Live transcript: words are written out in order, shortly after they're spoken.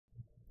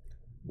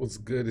What's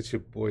good? It's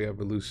your boy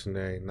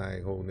Evolutionary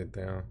Night holding it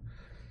down.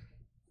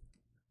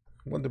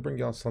 Wanted to bring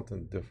y'all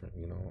something different,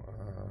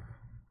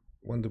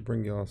 wanted to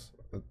bring y'all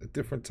a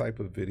different type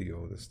of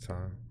video this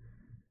time.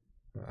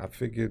 I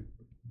figured,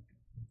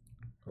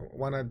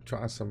 why not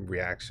try some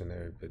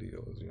reactionary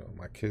videos?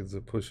 My kids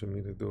are pushing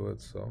me to do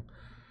it, so,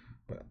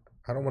 but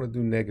I don't want to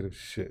do negative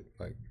shit.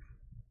 Like,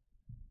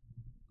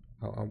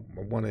 I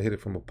want to hit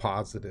it from a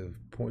positive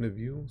point of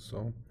view,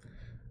 so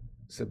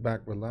sit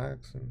back,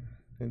 relax, and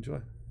enjoy.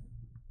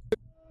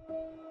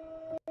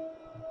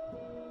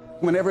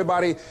 When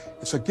everybody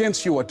is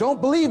against you or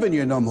don't believe in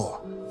you no more.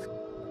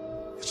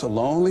 It's a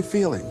lonely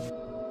feeling.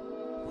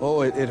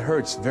 Oh, it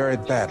hurts very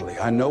badly.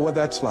 I know what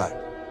that's like.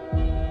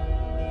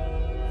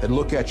 They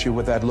look at you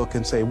with that look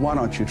and say, why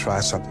don't you try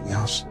something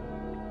else?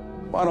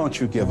 Why don't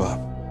you give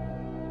up?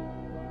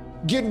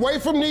 Get away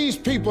from these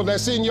people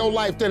that's in your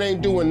life that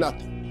ain't doing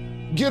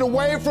nothing. Get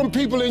away from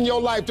people in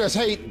your life that's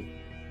hating.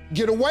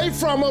 Get away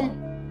from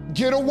them.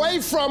 Get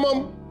away from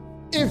them.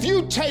 If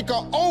you take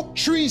an oak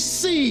tree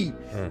seed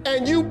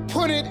and you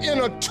put it in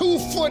a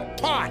 2-foot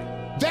pot,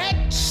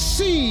 that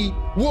seed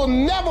will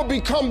never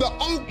become the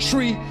oak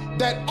tree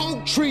that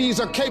oak trees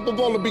are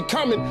capable of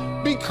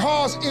becoming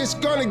because it's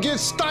gonna get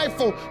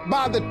stifled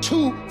by the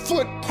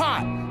 2-foot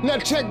pot. Now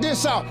check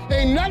this out,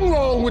 ain't nothing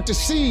wrong with the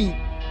seed.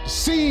 The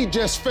seed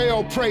just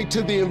fell prey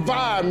to the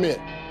environment.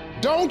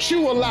 Don't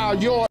you allow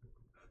your...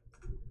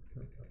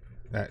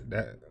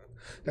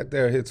 That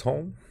there hits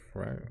home,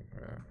 right?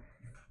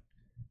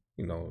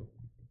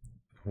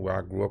 Where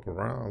I grew up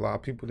around, a lot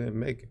of people didn't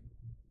make it.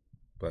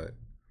 But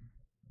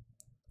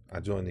I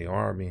joined the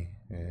Army,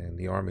 and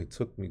the Army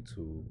took me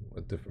to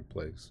a different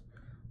place,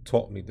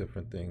 taught me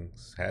different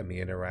things, had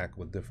me interact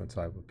with different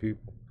type of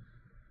people.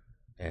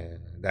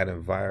 And that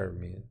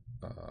environment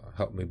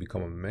helped me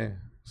become a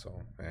man.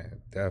 So,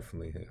 man,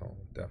 definitely hit home,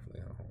 definitely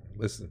hit home.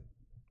 Listen,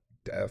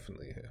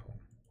 definitely hit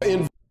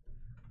home.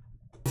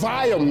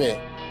 Environment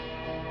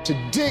to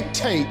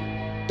dictate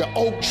the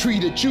oak tree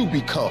that you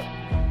become.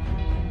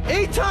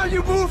 Anytime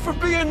you move from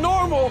being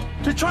normal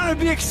to trying to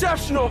be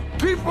exceptional,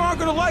 people aren't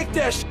gonna like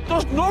that shit.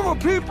 Those normal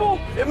people,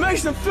 it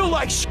makes them feel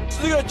like shit,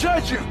 so they're gonna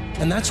judge you.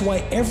 And that's why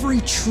every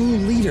true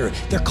leader,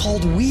 they're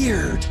called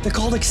weird, they're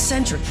called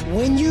eccentric.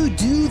 When you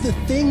do the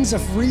things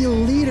of real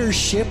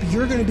leadership,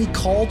 you're gonna be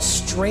called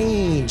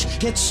strange.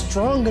 Get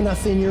strong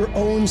enough in your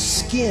own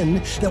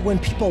skin that when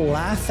people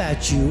laugh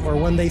at you or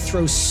when they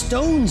throw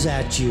stones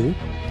at you,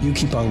 you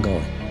keep on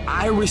going.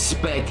 I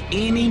respect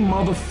any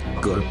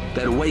motherfucker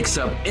that wakes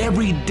up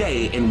every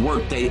day and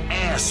work their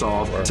ass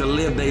off to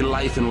live their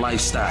life and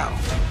lifestyle.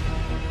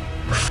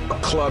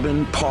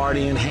 Clubbing,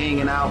 partying,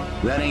 hanging out,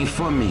 that ain't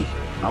for me.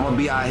 I'm gonna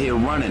be out here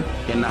running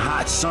in the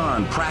hot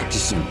sun,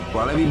 practicing,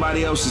 while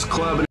everybody else is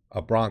clubbing.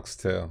 A Bronx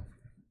Tale,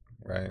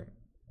 right?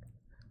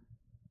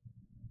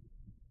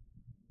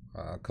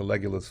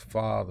 Caligula's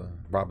father,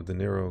 Robert De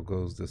Niro,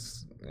 goes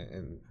this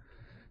and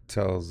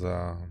tells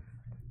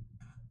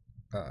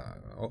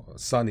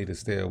Sonny to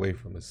stay away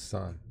from his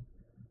son.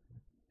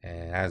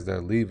 And as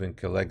they're leaving,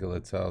 Caligula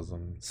tells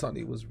him,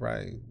 Sonny was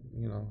right.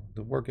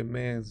 The working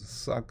man's a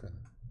sucker.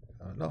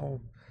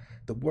 No,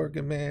 the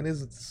working man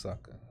isn't a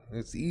sucker.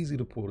 It's easy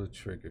to pull the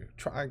trigger.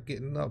 Try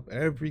getting up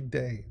every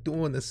day,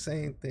 doing the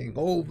same thing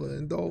over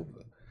and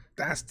over.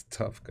 That's the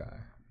tough guy.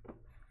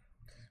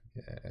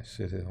 Yeah, that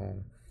shit hit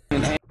home.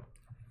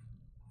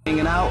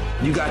 Hanging out,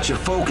 you got your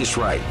focus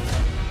right.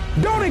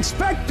 Don't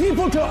expect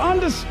people to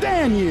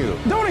understand you.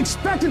 Don't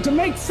expect it to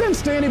make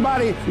sense to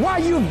anybody why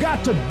you've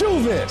got to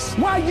do this,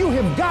 why you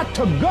have got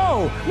to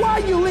go, why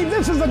you leave.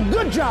 This is a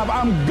good job.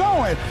 I'm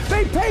going.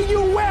 They pay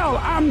you well.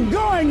 I'm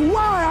going.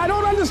 Why? I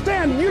don't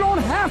understand. You don't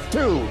have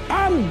to.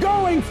 I'm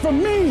going for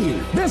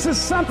me. This is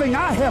something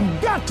I have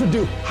got to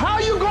do. How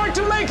are you going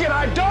to make it?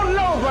 I don't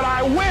know, but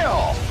I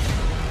will.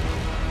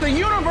 The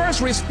universe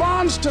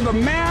responds to the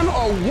man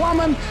or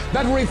woman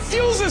that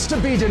refuses to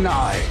be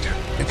denied,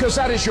 because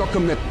that is your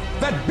commitment.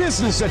 That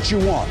business that you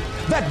want,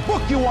 that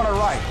book you want to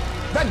write,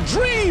 that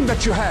dream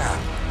that you have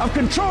of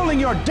controlling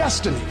your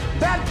destiny,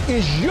 that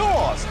is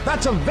yours.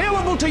 That's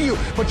available to you.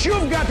 But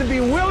you've got to be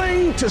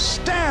willing to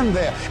stand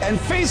there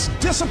and face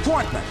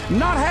disappointment,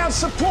 not have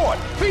support,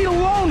 be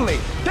lonely,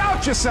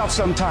 doubt yourself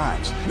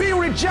sometimes, be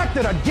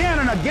rejected again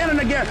and again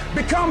and again,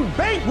 become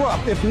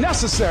bankrupt if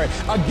necessary,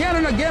 again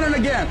and again and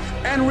again,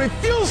 and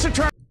refuse to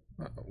turn.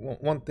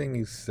 One thing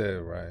he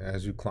said, right,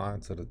 as you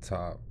climb to the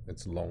top,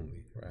 it's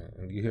lonely, right?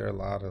 And you hear a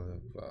lot of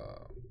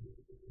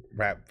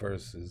rap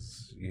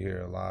verses, you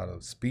hear a lot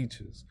of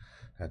speeches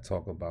that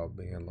talk about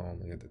being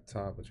lonely at the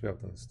top, but you have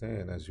to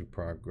understand, as you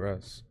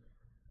progress,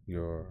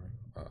 your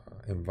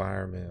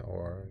environment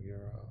or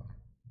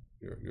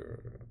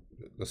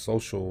the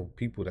social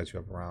people that you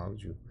have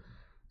around you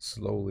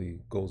slowly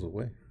goes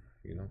away,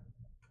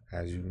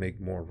 as you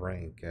make more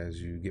rank, as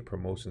you get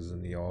promotions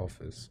in the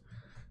office.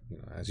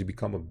 As you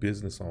become a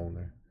business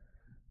owner,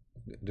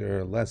 there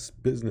are less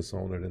business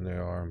owners than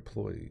there are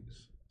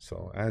employees.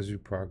 So as you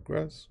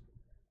progress,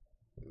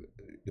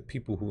 the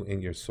people who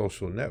in your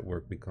social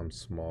network become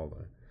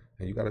smaller,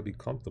 And you got to be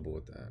comfortable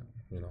with that.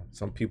 You know,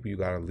 some people you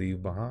got to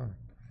leave behind.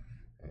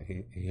 And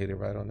he hit it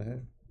right on the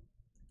head.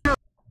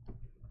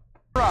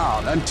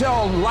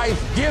 Until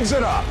life gives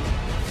it up.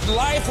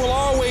 Life will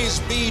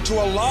always be, to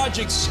a large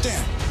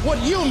extent, what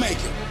you make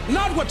it.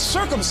 Not what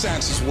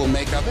circumstances will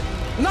make of it.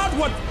 Not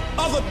what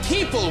other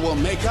people will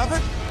make of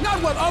it.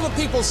 Not what other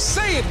people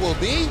say it will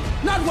be.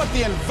 Not what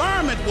the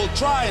environment will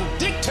try and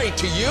dictate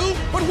to you,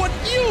 but what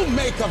you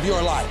make of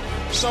your life.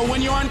 So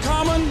when you're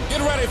uncommon,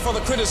 get ready for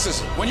the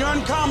criticism. When you're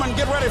uncommon,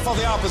 get ready for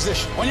the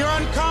opposition. When you're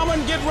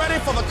uncommon, get ready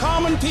for the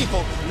common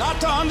people not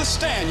to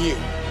understand you.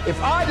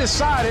 If I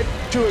decided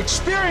to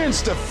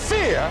experience the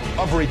fear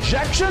of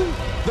rejection,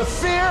 the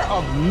fear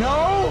of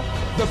no,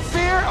 the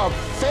fear of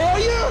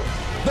failure,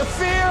 the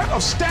fear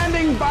of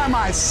standing by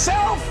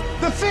myself,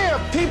 the fear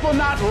of people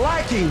not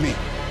liking me,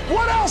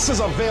 what else is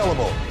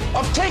available?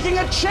 Of taking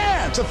a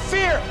chance, a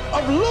fear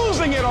of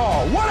losing it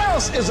all, what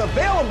else is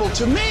available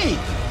to me?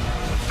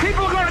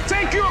 People are gonna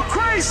think you're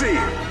crazy.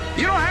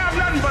 You don't have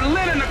nothing but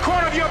lint in the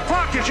corner of your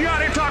pockets. You're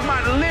out here talking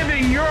about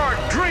living your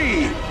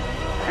dream.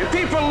 And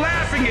people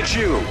laughing at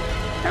you,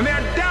 and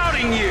they're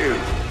doubting you.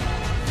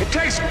 It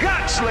takes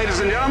guts, ladies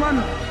and gentlemen.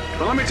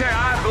 But let me tell you,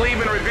 I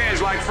believe in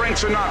revenge like Frank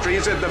Sinatra. He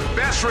said the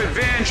best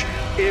revenge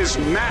is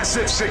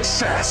massive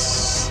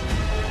success.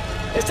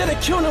 Instead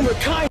of killing them with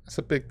kindness. That's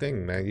a big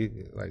thing,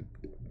 man. Like,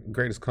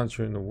 greatest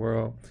country in the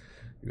world.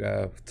 You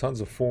have tons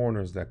of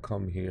foreigners that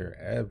come here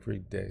every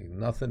day,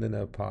 nothing in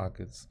their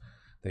pockets.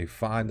 They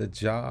find a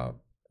job,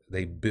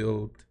 they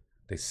build,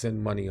 they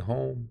send money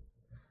home.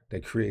 They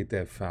create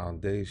that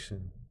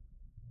foundation.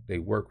 They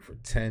work for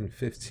 10,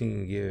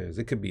 15 years.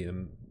 It could be a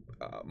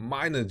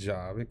minor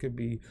job. It could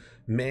be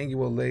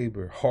manual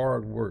labor,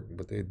 hard work,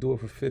 but they do it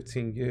for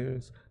 15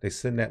 years. They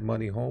send that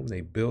money home.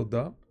 They build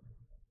up.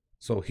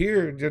 So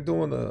here they're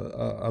doing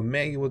a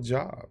manual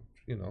job,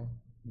 you know,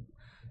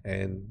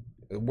 and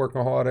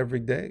working hard every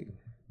day.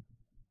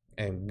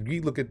 And we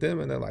look at them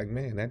and they're like,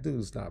 man, that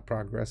dude's not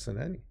progressing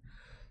any.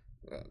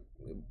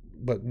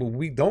 But what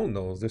we don't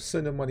know is they're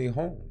sending money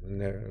home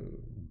and they're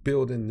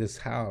building this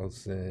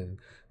house and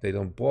they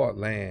done bought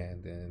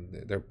land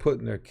and they're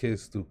putting their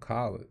kids through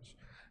college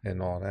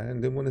and all that.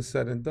 And then when it's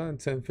said and done,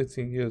 10,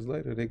 15 years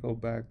later, they go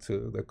back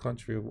to their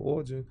country of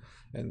origin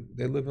and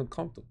they're living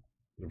comfortable,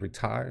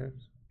 retired,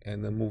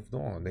 and then moved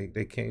on.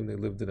 They came, they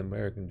lived an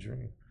American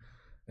dream.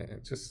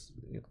 And just,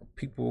 you know,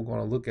 people are going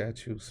to look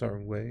at you a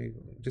certain way.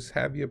 Just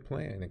have your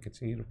plan and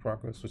continue to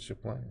progress with your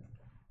plan.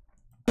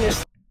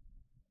 Yes.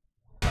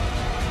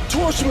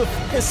 Towards you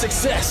and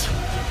success.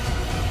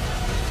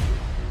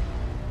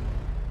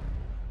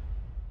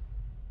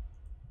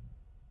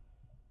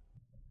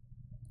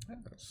 Yeah,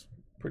 that's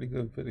a pretty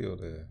good video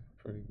there.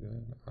 Pretty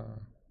good.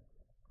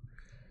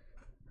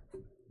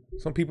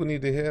 Some people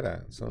need to hear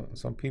that.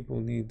 Some people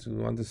need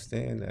to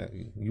understand that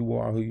you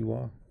are who you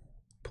are.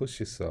 Push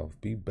yourself.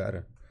 Be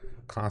better.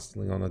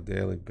 Constantly on a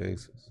daily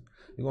basis.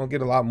 You're going to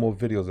get a lot more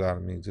videos out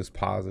of me. Just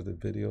positive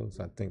videos.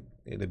 I think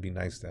it'd be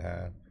nice to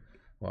have.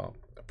 Well,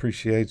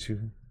 appreciate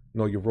you.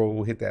 Know your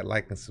role. Hit that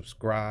like and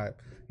subscribe.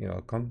 You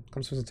know, come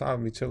spend some time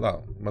with me. Chill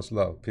out. Much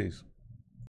love. Peace.